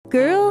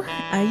Girl,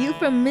 are you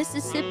from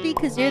Mississippi?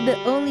 Cause you're the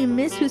only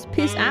miss whose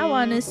piss I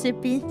wanna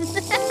sippy.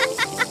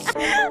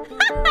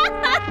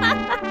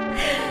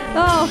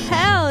 Oh,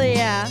 hell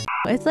yeah.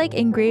 It's like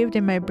engraved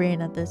in my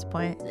brain at this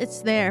point.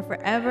 It's there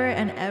forever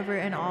and ever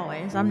and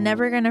always. I'm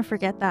never gonna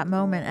forget that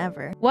moment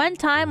ever. One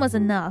time was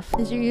enough.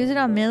 Did you use it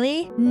on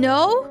Millie?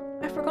 No?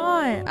 I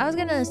forgot. I was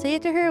gonna say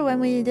it to her when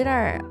we did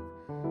our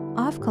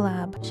off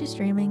collab. She's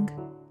streaming.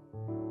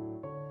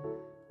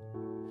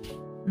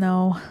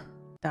 No.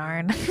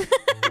 Darn.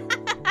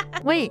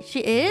 Wait, she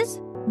is?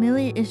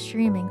 Millie is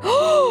streaming.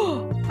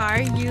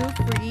 Are you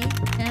free?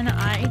 Can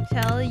I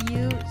tell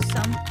you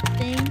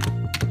something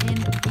in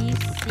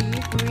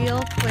VC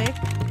real quick?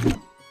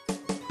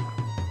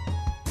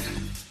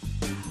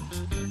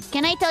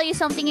 Can I tell you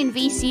something in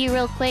VC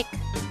real quick?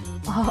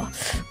 Oh,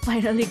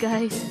 finally,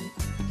 guys.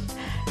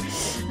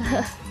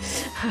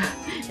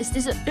 Is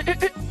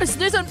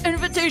this an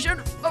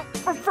invitation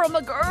from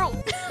a girl?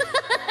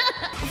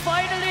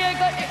 Finally, I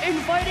got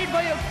invited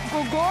by a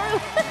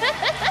girl.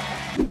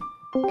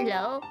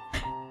 Hello?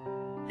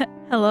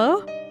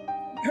 Hello?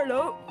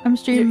 Hello? I'm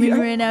streaming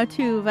right now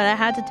too, but I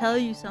had to tell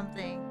you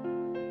something.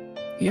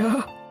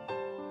 Yeah.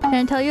 Can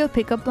I tell you a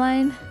pickup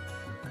line?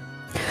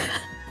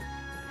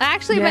 I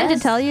actually meant to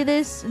tell you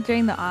this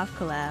during the off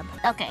collab.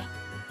 Okay.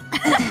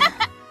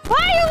 Why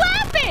are you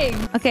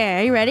laughing? Okay,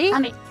 are you ready? I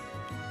mean,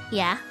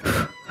 yeah.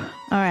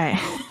 Alright.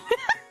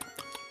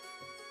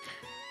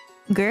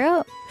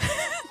 Girl.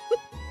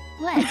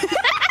 What?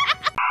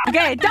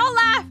 Okay, don't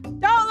laugh!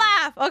 Don't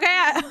laugh!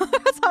 Okay,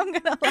 so I'm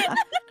gonna laugh.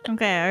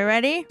 Okay, are you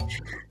ready?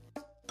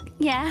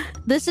 Yeah.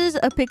 This is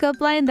a pickup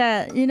line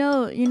that, you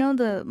know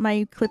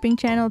my clipping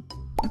channel,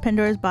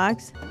 Pandora's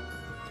Box?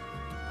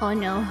 Oh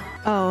no.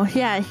 Oh,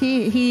 yeah,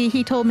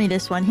 he told me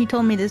this one. He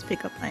told me this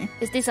pickup line.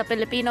 Is this a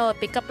Filipino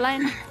pickup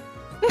line?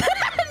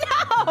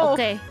 No!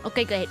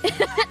 Okay, great.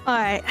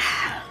 Alright.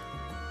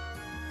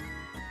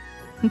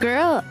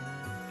 Girl,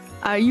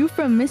 are you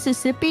from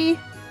Mississippi?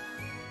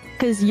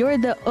 Cause you're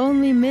the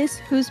only miss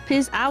whose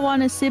piss I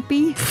wanna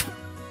sippy.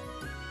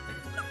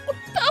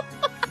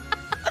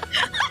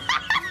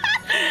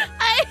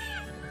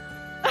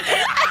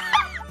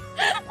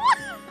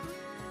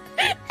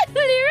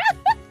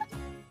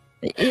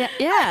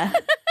 Yeah.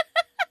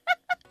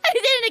 I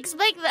didn't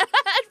expect that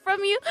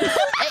from you. Ew!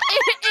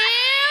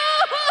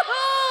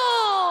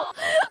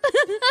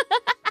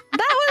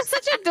 That was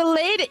such a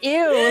delayed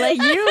ew. Like,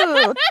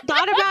 you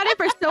thought about it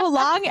for so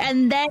long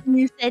and then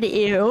you said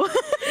ew.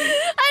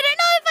 I don't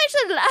know if I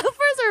should laugh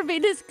first or be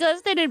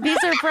disgusted and be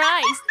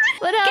surprised.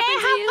 What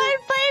happened to you?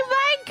 Have fun playing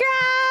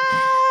Minecraft!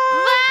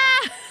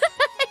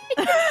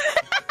 Bye!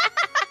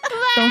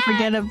 Don't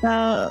forget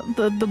about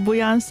the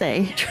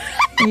Beyonce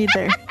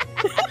either.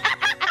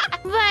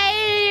 Bye,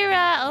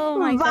 Elira. Oh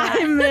my god.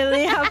 Bye,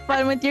 Millie. Have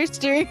fun with your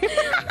stream.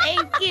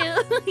 Thank you.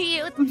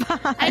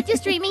 Bye. Are you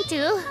streaming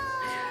too?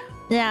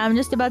 Yeah, I'm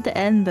just about to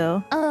end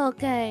though. Oh,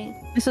 okay.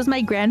 This was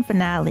my grand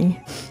finale.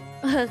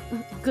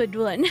 Good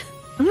one.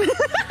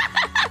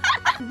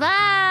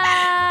 Bye.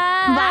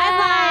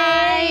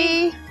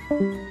 Bye.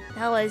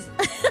 That was.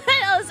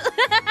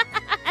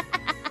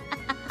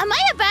 Am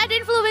I a bad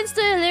influence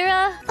to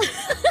Elira?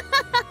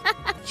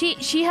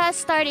 She has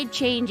started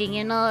changing,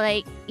 you know,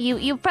 like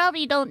you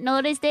probably don't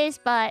notice this,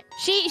 but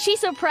she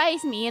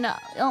surprised me, you know.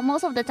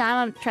 Most of the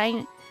time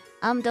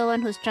I'm the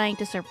one who's trying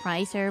to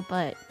surprise her,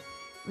 but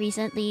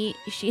recently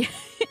she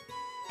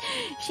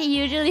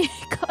usually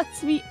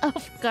caught me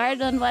off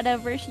guard on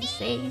whatever she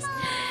says.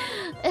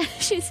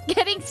 She's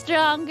getting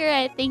stronger,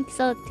 I think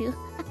so too.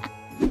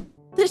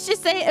 Did she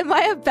say, am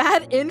I a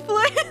bad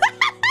influence?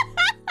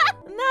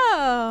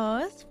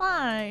 No, it's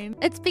fine.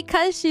 It's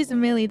because she's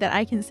Millie that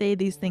I can say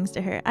these things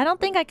to her. I don't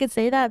think I could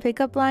say that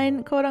pickup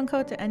line, quote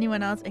unquote, to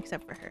anyone else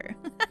except for her.